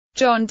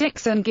John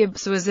Dixon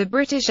Gibbs was a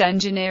British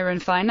engineer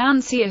and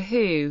financier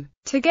who,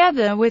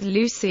 together with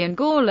Lucien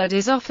Gaulard,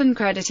 is often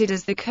credited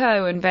as the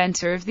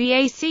co-inventor of the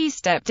AC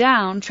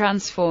step-down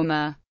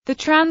transformer. The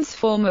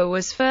transformer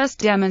was first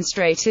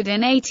demonstrated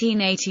in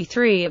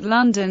 1883 at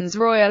London's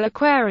Royal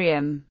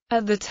Aquarium.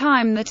 At the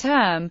time, the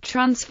term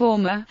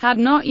transformer had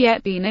not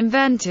yet been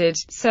invented,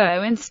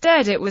 so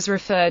instead it was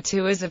referred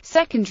to as a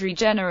secondary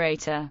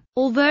generator.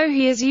 Although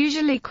he is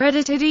usually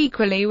credited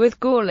equally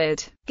with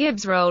Gaulard,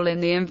 Gibbs' role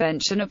in the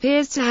invention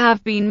appears to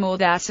have been more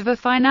that of a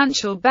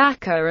financial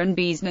backer and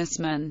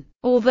businessman.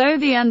 Although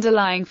the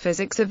underlying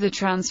physics of the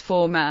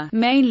transformer,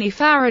 mainly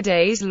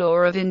Faraday's law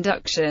of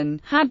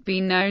induction, had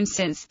been known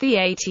since the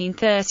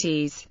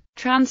 1830s,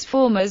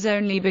 transformers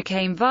only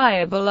became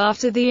viable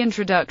after the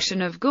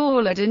introduction of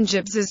Gaulard and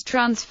Gibbs's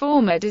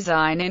transformer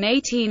design in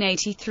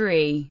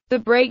 1883. The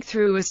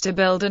breakthrough was to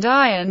build an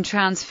iron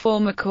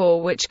transformer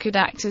core which could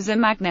act as a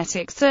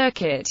magnetic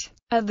circuit.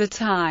 At the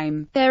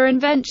time, their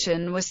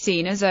invention was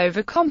seen as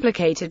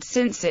overcomplicated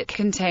since it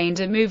contained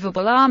a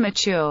movable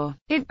armature.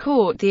 It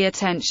caught the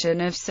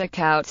attention of Sir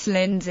Coutts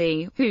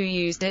Lindsay, who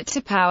used it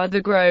to power the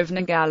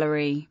Grosvenor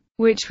Gallery,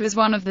 which was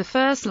one of the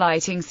first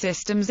lighting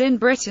systems in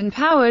Britain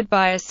powered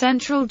by a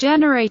central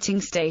generating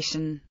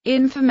station.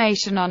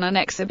 Information on an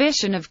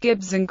exhibition of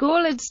Gibbs and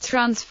Gaulard's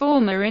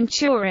transformer in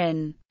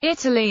Turin,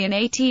 Italy in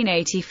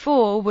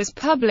 1884 was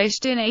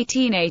published in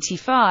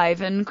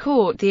 1885 and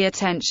caught the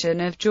attention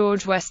of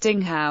George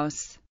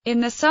Westinghouse. In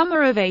the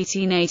summer of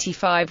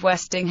 1885,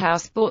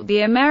 Westinghouse bought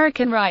the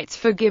American rights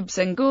for Gibbs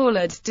and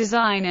Gaulard's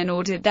design and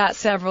ordered that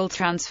several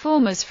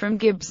transformers from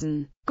Gibbs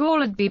and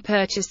Gaulard be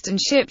purchased and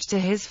shipped to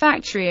his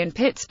factory in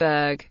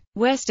Pittsburgh.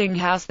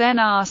 Westinghouse then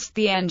asked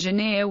the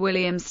engineer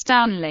William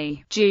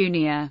Stanley,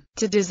 Jr.,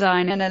 to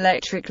design an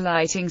electric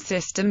lighting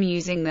system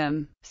using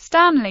them.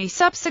 Stanley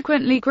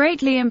subsequently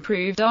greatly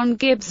improved on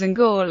Gibbs and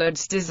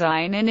Gaulard's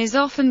design and is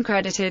often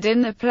credited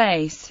in the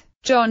place.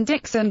 John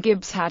Dixon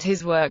Gibbs had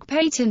his work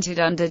patented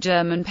under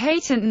German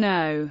Patent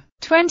No.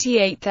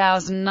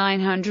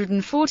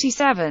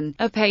 28947,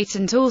 a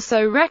patent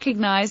also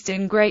recognized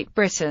in Great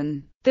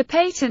Britain. The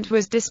patent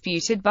was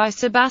disputed by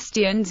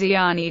Sebastian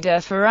Ziani de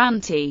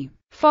Ferranti.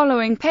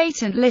 Following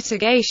patent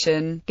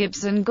litigation,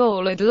 Gibbs and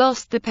Gaulard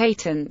lost the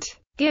patent.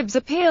 Gibbs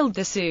appealed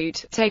the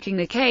suit, taking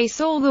the case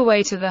all the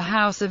way to the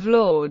House of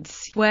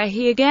Lords, where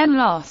he again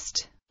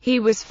lost. He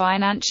was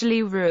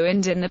financially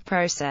ruined in the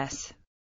process.